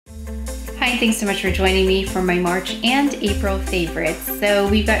Hi, thanks so much for joining me for my March and April favorites. So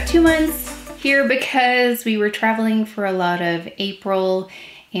we've got 2 months here because we were traveling for a lot of April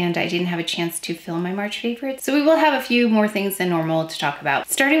and I didn't have a chance to film my March favorites. So we will have a few more things than normal to talk about.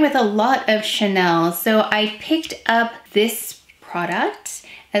 Starting with a lot of Chanel. So I picked up this product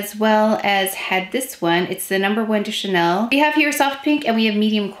as well as had this one. It's the #1 to Chanel. We have here soft pink and we have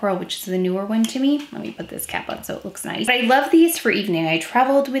medium coral, which is the newer one to me. Let me put this cap on so it looks nice. But I love these for evening. I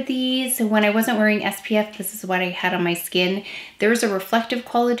traveled with these. When I wasn't wearing SPF, this is what I had on my skin. There's a reflective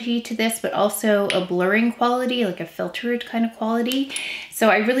quality to this, but also a blurring quality, like a filtered kind of quality. So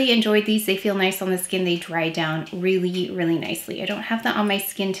I really enjoyed these. They feel nice on the skin. They dry down really, really nicely. I don't have that on my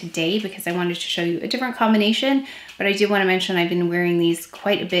skin today because I wanted to show you a different combination, but I do want to mention I've been wearing these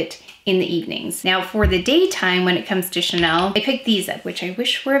quite a bit in the evenings. Now for the daytime, when it comes to Chanel, I picked these up, which I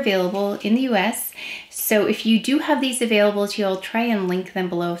wish were available in the US. So if you do have these available to you, I'll try and link them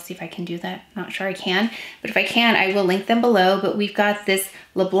below, see if I can do that. Not sure I can, but if I can, I will link them below. But we've got this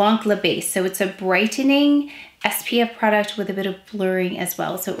LeBlanc Le Base. So it's a brightening SPF product with a bit of blurring as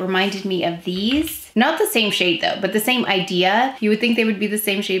well. So it reminded me of these. Not the same shade though, but the same idea. You would think they would be the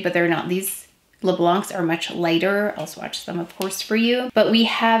same shade, but they're not. These LeBlancs are much lighter. I'll swatch them, of course, for you. But we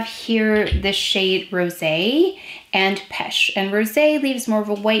have here the shade Rosé and Peche. And Rosé leaves more of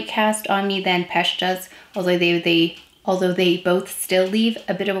a white cast on me than Peche does, although they both still leave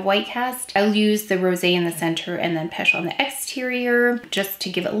a bit of a white cast. I'll use the Rosé in the center and then Peche on the exterior just to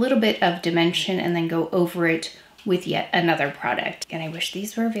give it a little bit of dimension and then go over it with yet another product. And I wish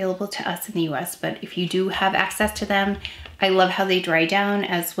these were available to us in the US, but if you do have access to them, I love how they dry down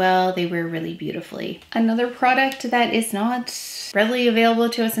as well. They wear really beautifully. Another product that is not readily available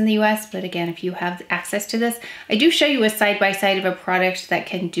to us in the US, but again, if you have access to this, I do show you a side-by-side of a product that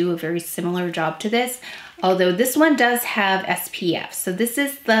can do a very similar job to this, although this one does have SPF. So this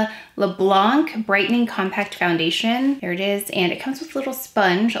is the LeBlanc Brightening Compact Foundation. There it is, and it comes with a little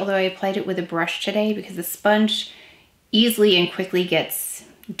sponge, although I applied it with a brush today because the sponge easily and quickly gets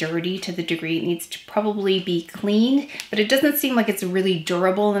dirty to the degree it needs to probably be cleaned, but it doesn't seem like it's really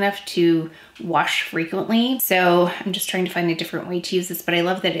durable enough to wash frequently. So I'm just trying to find a different way to use this, but I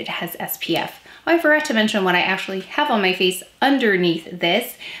love that it has SPF. Oh, I forgot to mention what I actually have on my face underneath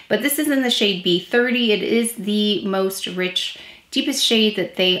this, but this is in the shade B30. It is the most rich, deepest shade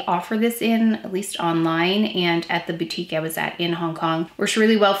that they offer this in, at least online and at the boutique I was at in Hong Kong. Works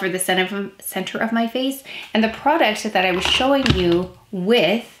really well for the center of my face. And the product that I was showing you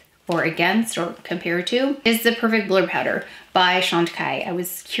with or against or compared to is the Perfect Blur Powder by Chantecaille. I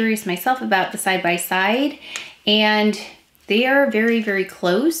was curious myself about the side-by-side and they are very, very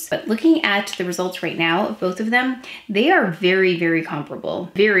close, but looking at the results right now of both of them, they are very, very comparable,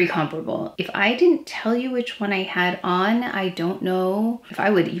 very comparable. If I didn't tell you which one I had on, I don't know if I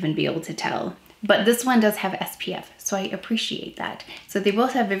would even be able to tell, but this one does have SPF, so I appreciate that. So they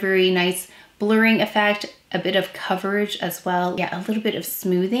both have a very nice blurring effect, a bit of coverage as well. Yeah, a little bit of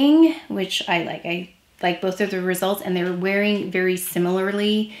smoothing, which I like. I like both of the results and they're wearing very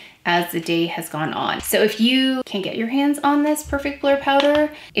similarly as the day has gone on. So if you can get your hands on this Perfect Blur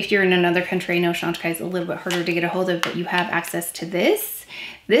Powder, if you're in another country, I know Chantecaille is a little bit harder to get a hold of, but you have access to this.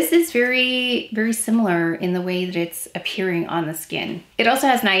 This is very, very similar in the way that it's appearing on the skin. It also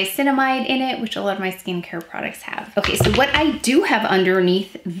has niacinamide in it, which a lot of my skincare products have. Okay, so what I do have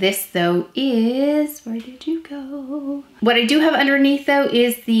underneath this though is, where did you go? What I do have underneath though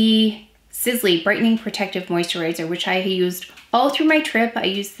is the Sisley Brightening Protective Moisturizer, which I used all through my trip. I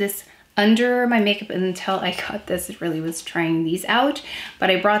used this under my makeup until I got this. It really was trying these out, but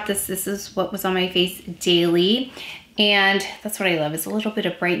I brought this. This is what was on my face daily. And that's what I love, is a little bit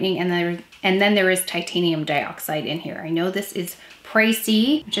of brightening. And then there is titanium dioxide in here. I know this is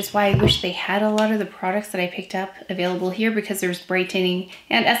pricey, which is why I wish they had a lot of the products that I picked up available here because there's brightening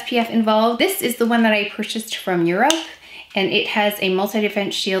and SPF involved. This is the one that I purchased from Europe. And it has a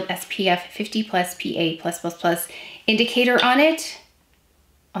multi-defense shield SPF 50+ PA+++ indicator on it,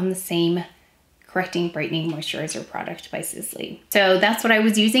 on the same correcting brightening moisturizer product by Sisley. So that's what I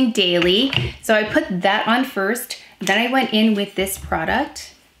was using daily. So I put that on first, then I went in with this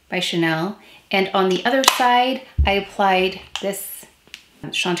product by Chanel, and on the other side, I applied this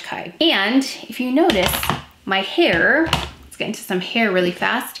Chantecaille. And if you notice, my hair, let's get into some hair really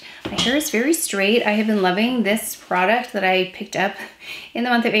fast. My hair is very straight. I have been loving this product that I picked up in the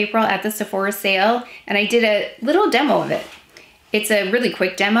month of April at the Sephora sale, and I did a little demo of it. It's a really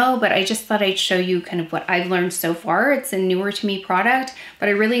quick demo, but I just thought I'd show you kind of what I've learned so far. It's a newer to me product, but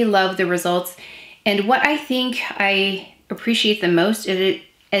I really love the results. And what I think I appreciate the most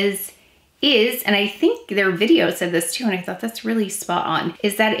is is, and I think their video said this too, and I thought that's really spot on,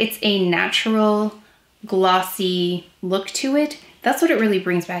 is that it's a natural glossy look to it. That's what it really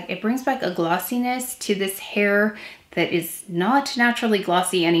brings back. It brings back a glossiness to this hair that is not naturally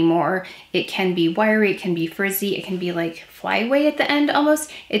glossy anymore. It can be wiry, it can be frizzy, it can be like flyaway at the end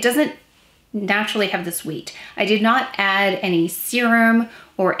almost. It doesn't naturally have this weight. I did not add any serum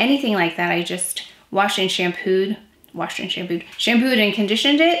or anything like that. I just shampooed and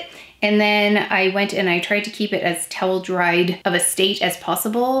conditioned it. And then I went and I tried to keep it as towel dried of a state as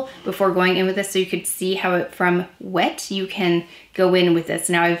possible before going in with this, so you could see how it from wet you can go in with this.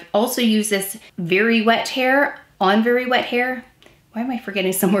 Now I've also used this very wet hair on very wet hair. Why am I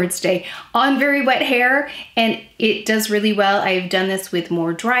forgetting some words today? On very wet hair, and it does really well. I've done this with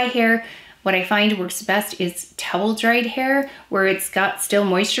more dry hair. What I find works best is towel dried hair where it's got still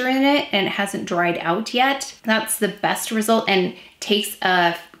moisture in it and it hasn't dried out yet. That's the best result and takes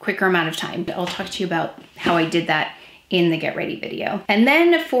a quicker amount of time. I'll talk to you about how I did that in the get ready video. And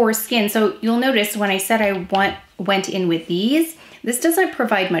then for skin, so you'll notice when I said I went in with these, this doesn't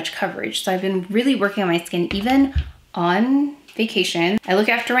provide much coverage. So I've been really working on my skin even on vacation. I look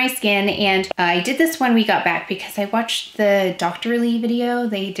after my skin, and I did this when we got back because I watched the Dr. Lee video.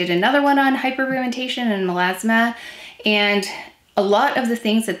 They did another one on hyperpigmentation and melasma, and a lot of the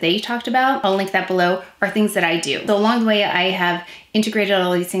things that they talked about, I'll link that below, are things that I do. So along the way I have integrated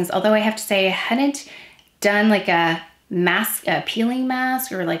all these things, although I have to say I hadn't done like a mask, a peeling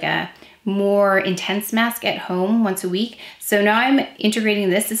mask or like a more intense mask at home once a week. So now I'm integrating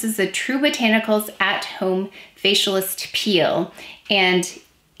this. This is the True Botanicals at Home Facialist Peel. And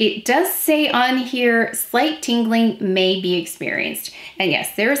it does say on here, slight tingling may be experienced. And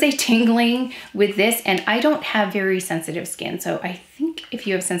yes, there is a tingling with this, and I don't have very sensitive skin. So I think if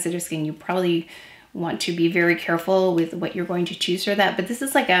you have sensitive skin, you probably want to be very careful with what you're going to choose for that. But this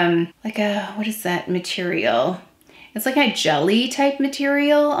is like a, what is that material? It's like a jelly type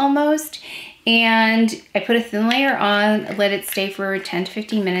material almost. And I put a thin layer on, let it stay for 10 to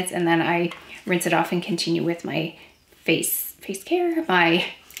 15 minutes, and then I rinse it off and continue with my face care, my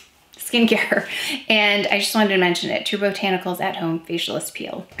skincare. And I just wanted to mention it, True Botanicals at Home Facialist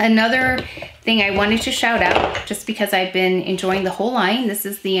Peel. Another thing I wanted to shout out, just because I've been enjoying the whole line, this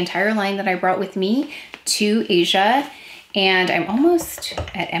is the entire line that I brought with me to Asia. And I'm almost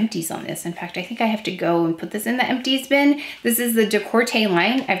at empties on this. In fact, I think I have to go and put this in the empties bin. This is the Decorte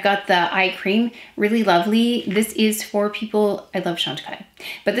line. I've got the eye cream, really lovely. This is for people, I love Chantecaille,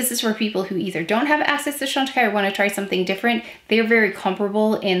 but this is for people who either don't have access to Chantecaille or want to try something different. They're very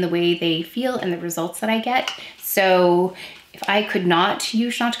comparable in the way they feel and the results that I get. So if I could not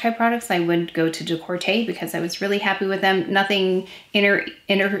use Chantecaille products, I would go to Decorte because I was really happy with them. Nothing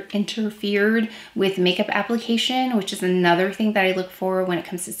interfered with makeup application, which is another thing that I look for when it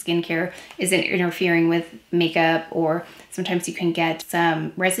comes to skincare, isn't interfering with makeup, or sometimes you can get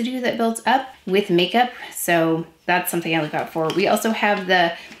some residue that builds up with makeup. So that's something I look out for. We also have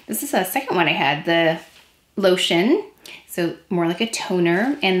this is a second one I had, the lotion. So more like a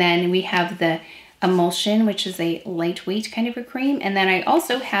toner. And then we have the Emulsion, which is a lightweight kind of a cream. And then I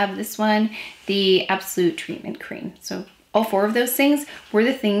also have this one, the Absolute Treatment Cream. So all four of those things were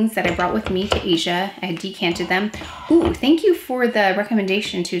the things that I brought with me to Asia. I decanted them. Ooh, thank you for the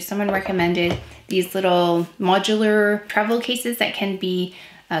recommendation too. Someone recommended these little modular travel cases that can be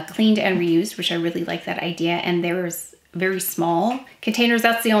cleaned and reused, which I really like that idea. And there's very small containers.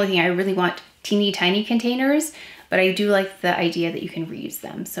 That's the only thing I really want, teeny tiny containers. But I do like the idea that you can reuse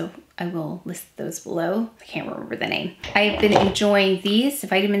them. So I will list those below. I can't remember the name. I've been enjoying these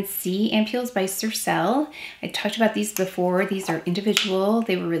Vitamin C Ampules by Cils. I talked about these before. These are individual.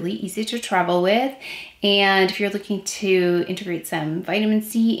 They were really easy to travel with. And if you're looking to integrate some vitamin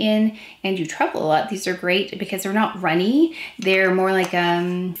C in and you travel a lot, these are great because they're not runny. They're more like,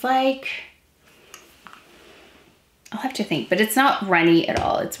 it's like, I'll have to think, but it's not runny at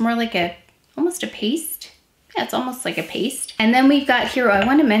all. It's more like almost a paste. Yeah, it's almost like a paste. And then we've got here, I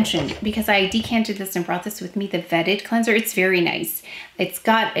want to mention, because I decanted this and brought this with me, the Vetted Cleanser. It's very nice. It's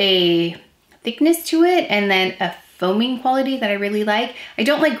got a thickness to it and then a foaming quality that I really like. I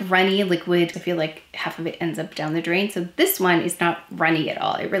don't like runny liquid. I feel like half of it ends up down the drain. So this one is not runny at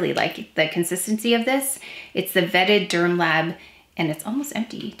all. I really like the consistency of this. It's the Vetted Derm Lab, and it's almost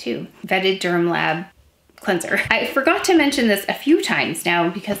empty too. Vetted Derm Lab cleanser. I forgot to mention this a few times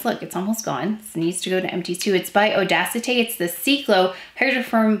now because look, it's almost gone. This needs to go to empties too. It's by ODACITE. It's the C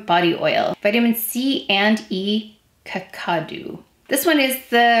Hydra-Firm Body Oil. Vitamin C and E Kakadu. This one is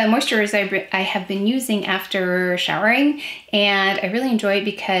the moisturizer I have been using after showering, and I really enjoy it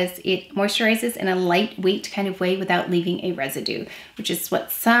because it moisturizes in a lightweight kind of way without leaving a residue, which is what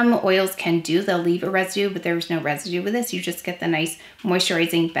some oils can do. They'll leave a residue, but there's no residue with this. You just get the nice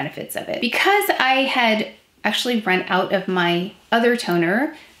moisturizing benefits of it. Because I had actually run out of my other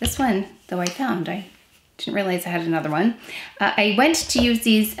toner, this one, though I didn't realize I had another one. I went to use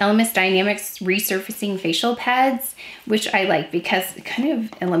these Elemis Dynamics Resurfacing Facial Pads, which I like because it kind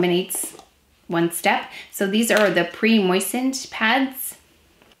of eliminates one step. So these are the pre-moistened pads,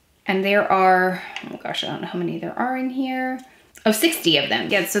 and there are, oh gosh, I don't know how many there are in here. Oh, 60 of them.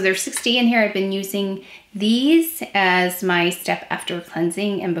 Yeah, so there's 60 in here. I've been using these as my step after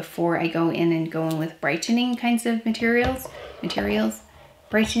cleansing and before I go in with brightening kinds of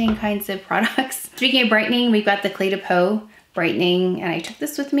brightening kinds of products. Speaking of brightening, we've got the CdP brightening, and I took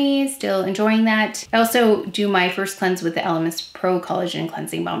this with me, still enjoying that. I also do my first cleanse with the Elemis Pro Collagen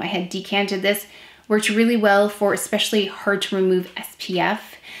Cleansing Balm. I had decanted this, worked really well for especially hard to remove SPF.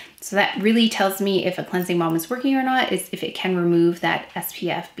 So that really tells me if a cleansing balm is working or not, is if it can remove that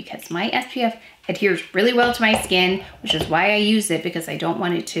SPF, because my SPF adheres really well to my skin, which is why I use it, because I don't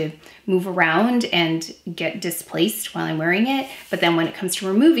want it to move around and get displaced while I'm wearing it. But then when it comes to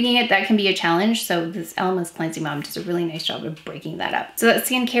removing it, that can be a challenge. So this Elemis Cleansing Balm does a really nice job of breaking that up. So that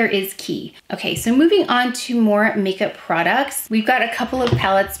skincare is key. Okay, so moving on to more makeup products. We've got a couple of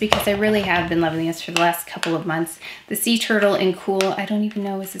palettes because I really have been loving this for the last couple of months. The Sea Turtle in Cool, I don't even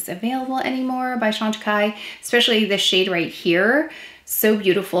know, is this available anymore, by Chantecaille, especially this shade right here. So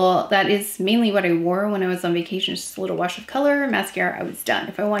beautiful. That is mainly what I wore when I was on vacation, just a little wash of color, mascara, I was done.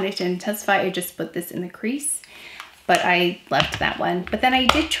 If I wanted to intensify, I just put this in the crease, but I loved that one. But then I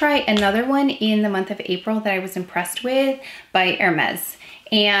did try another one in the month of April that I was impressed with, by HERMES.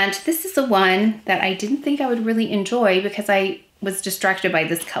 And this is the one that I didn't think I would really enjoy because I was distracted by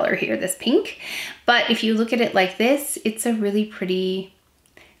this color here, this pink. But if you look at it like this, it's a really pretty,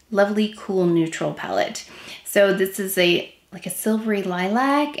 lovely, cool, neutral palette. So this is like a silvery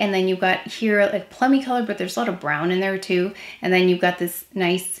lilac, and then you've got here like plummy color, but there's a lot of brown in there too. And then you've got this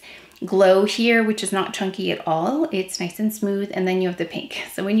nice glow here, which is not chunky at all. It's nice and smooth. And then you have the pink.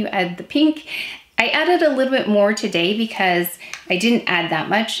 So when you add the pink, I added a little bit more today because I didn't add that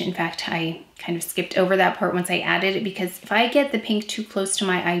much. In fact, I kind of skipped over that part once I added it, because if I get the pink too close to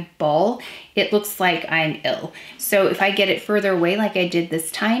my eyeball, it looks like I'm ill. So if I get it further away like I did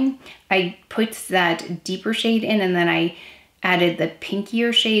this time, I put that deeper shade in, and then I added the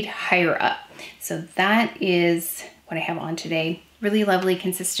pinkier shade higher up. So that is what I have on today. Really lovely,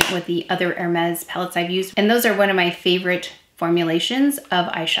 consistent with the other HERMES palettes I've used. And those are one of my favorite formulations of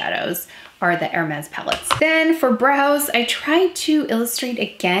eyeshadows, are the HERMES palettes. Then for brows, I tried to illustrate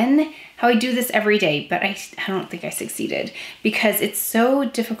again how I do this every day, but I don't think I succeeded, because it's so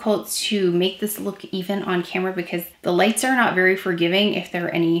difficult to make this look even on camera because the lights are not very forgiving if there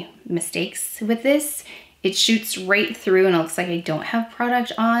are any mistakes with this. It shoots right through and it looks like I don't have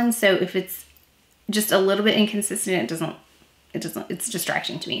product on. So if it's just a little bit inconsistent, it's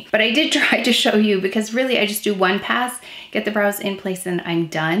distracting to me. But I did try to show you, because really I just do one pass, get the brows in place, and I'm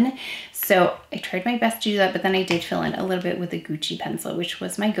done. So I tried my best to do that, but then I did fill in a little bit with the Gucci pencil, which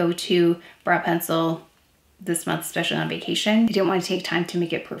was my go-to brow pencil this month, especially on vacation. I didn't want to take time to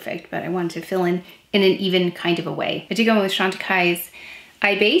make it perfect, but I wanted to fill in an even kind of a way. I did go in with Chantecaille's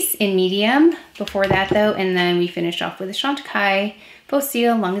eye base in medium before that though, and then we finished off with the Chantecaille Faux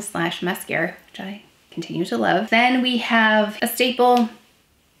Longest Lash Mascara, which I continue to love. Then we have a staple,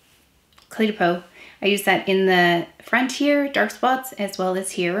 CdP. I use that in the front here, dark spots, as well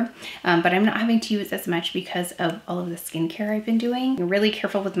as here, but I'm not having to use as much because of all of the skincare I've been doing. I'm really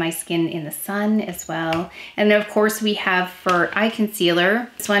careful with my skin in the sun as well. And then of course we have for eye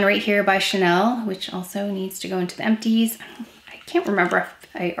concealer, this one right here by Chanel, which also needs to go into the empties. I can't remember if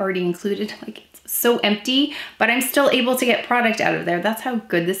I already included, like, it's so empty, but I'm still able to get product out of there. That's how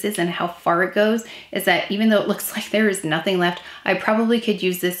good this is and how far it goes, is that even though it looks like there is nothing left, I probably could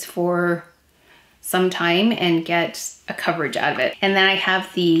use this for some time and get a coverage out of it. And then I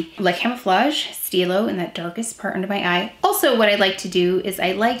have the Camoflauge Stylo in that darkest part under my eye. Also, what I like to do is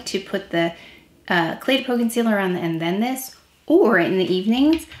I like to put the CdP concealer on and then this, or in the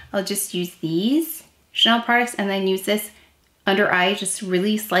evenings, I'll just use these Chanel products and then use this under eye just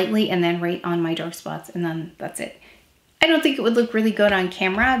really slightly, and then right on my dark spots, and then that's it. I don't think it would look really good on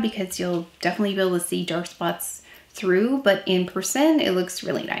camera because you'll definitely be able to see dark spots through, but in person it looks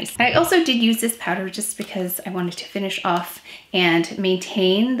really nice. I also did use this powder just because I wanted to finish off and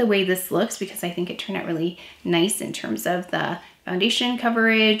maintain the way this looks, because I think it turned out really nice in terms of the foundation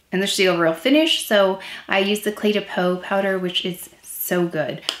coverage and the overall finish. So I used the CdP powder, which is so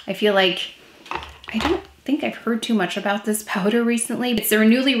good. I feel like, I don't think I've heard too much about this powder recently. It's their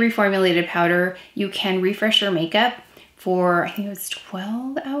newly reformulated powder. You can refresh your makeup for, I think it was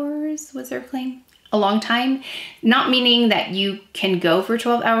 12 hours was their claim. A long time. Not meaning that you can go for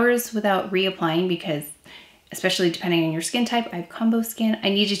 12 hours without reapplying, because especially depending on your skin type, I have combo skin, I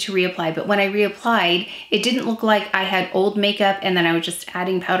needed to reapply. But when I reapplied, it didn't look like I had old makeup and then I was just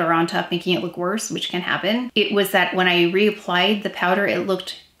adding powder on top, making it look worse, which can happen. It was that when I reapplied the powder, it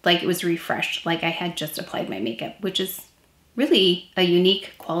looked like it was refreshed, like I had just applied my makeup, which is really a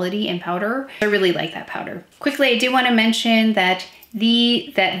unique quality in powder. I really like that powder. Quickly, I do want to mention that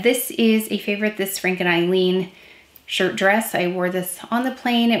this is a favorite, this Frank and Eileen shirt dress. I wore this on the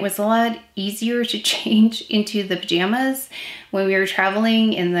plane. It was a lot easier to change into the pajamas when we were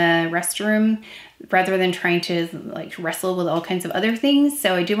traveling in the restroom, rather than trying to like wrestle with all kinds of other things.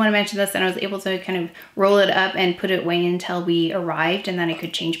 So I do want to mention this, and I was able to kind of roll it up and put it away until we arrived, and then I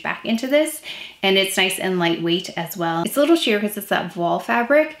could change back into this. And it's nice and lightweight as well. It's a little sheer because it's that voile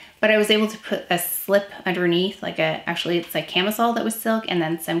fabric, but I was able to put a slip underneath, like actually it's like camisole that was silk, and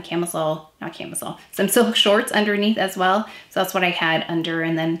then some some silk shorts underneath as well. So that's what I had under.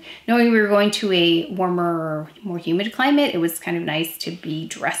 And then knowing we were going to a warmer, more humid climate, it was kind of nice to be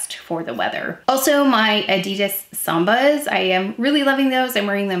dressed for the weather. Also, my Adidas Sambas, I am really loving those. I'm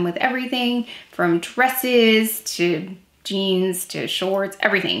wearing them with everything from dresses to jeans to shorts,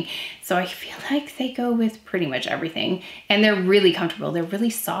 everything. So I feel like they go with pretty much everything, and they're really comfortable. They're really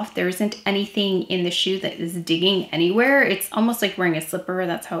soft. There isn't anything in the shoe that is digging anywhere. It's almost like wearing a slipper.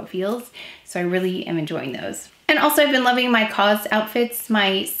 That's how it feels. So I really am enjoying those. And also I've been loving my cause outfits,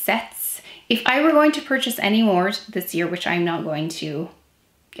 my sets. If I were going to purchase any more this year, which I'm not going to,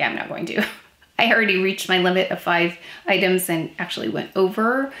 I'm not going to. I already reached my limit of 5 items and actually went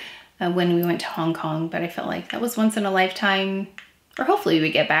over when we went to Hong Kong, but I felt like that was once in a lifetime, or hopefully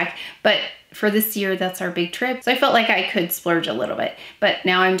we get back. But for this year, that's our big trip. So I felt like I could splurge a little bit, but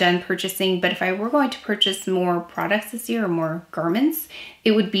now I'm done purchasing. But if I were going to purchase more products this year or more garments,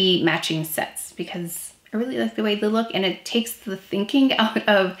 it would be matching sets, because I really like the way they look, and it takes the thinking out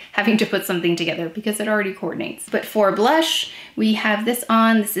of having to put something together because it already coordinates. But for blush, we have this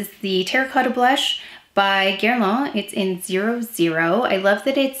on. This is the Terracotta Blush by Guerlain. It's in 00. I love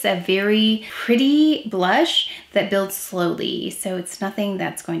that it's a very pretty blush that builds slowly. So it's nothing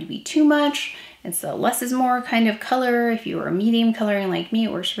that's going to be too much. It's a less is more kind of color. If you are a medium coloring like me,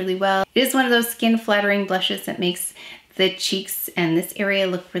 it works really well. It is one of those skin flattering blushes that makes the cheeks and this area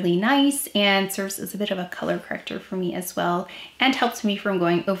look really nice, and serves as a bit of a color corrector for me as well, and helps me from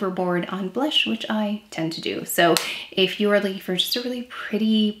going overboard on blush, which I tend to do. So if you are looking for just a really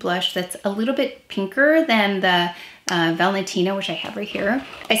pretty blush that's a little bit pinker than the Valentina, which I have right here.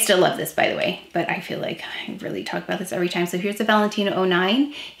 I still love this, by the way, but I feel like I really talk about this every time. So here's the Valentina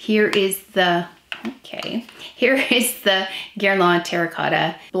 09. Here is the Guerlain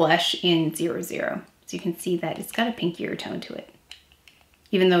Terracotta Blush in 00. So you can see that it's got a pinkier tone to it.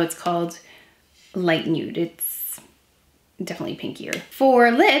 Even though it's called light nude, it's definitely pinkier.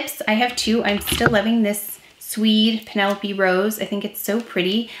 For lips, I have 2. I'm still loving this Swede Penelope Rose. I think it's so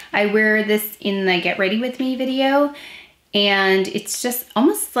pretty. I wear this in the Get Ready With Me video, and it's just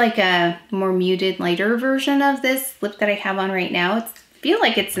almost like a more muted, lighter version of this lip that I have on right now. I feel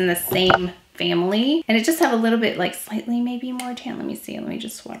like it's in the same family, and it just have a little bit like slightly maybe more tan. Let me see, let me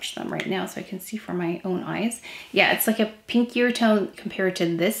just swatch them right now so I can see for my own eyes. Yeah, it's like a pinkier tone compared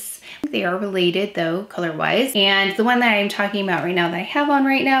to this. They are related though, color wise. And the one that I'm talking about right now that I have on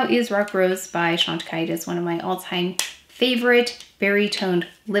right now is Rock Rose by Chantecaille. It is one of my all-time favorite berry toned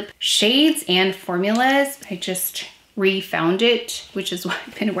lip shades and formulas. I just refound it, which is why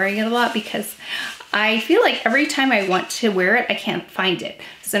I've been wearing it a lot, because I feel like every time I want to wear it, I can't find it.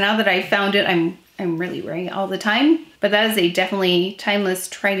 So now that I found it, I'm really wearing it all the time. But that is a definitely timeless,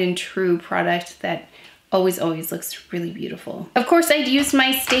 tried and true product that always looks really beautiful. Of course, I'd used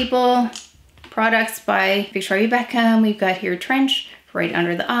my staple products by Victoria Beckham. We've got here Trench right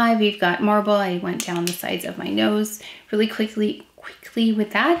under the eye. We've got Marble. I went down the sides of my nose really quickly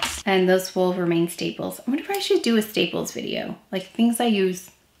with that, and those will remain staples. I wonder if I should do a staples video, like things I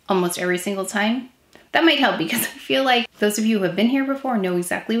use almost every single time. That might help, because I feel like those of you who have been here before know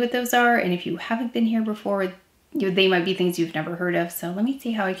exactly what those are, and if you haven't been here before, they might be things you've never heard of. So let me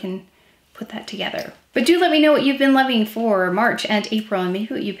see how I can put that together. But do let me know what you've been loving for March and April, and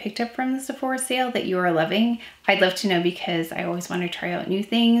maybe what you picked up from the Sephora sale that you are loving. I'd love to know, because I always want to try out new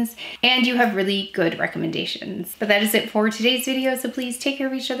things, and you have really good recommendations. But that is it for today's video, so please take care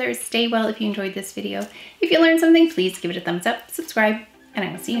of each other, stay well if you enjoyed this video. If you learned something, please give it a thumbs up, subscribe, and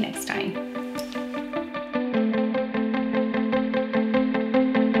I will see you next time.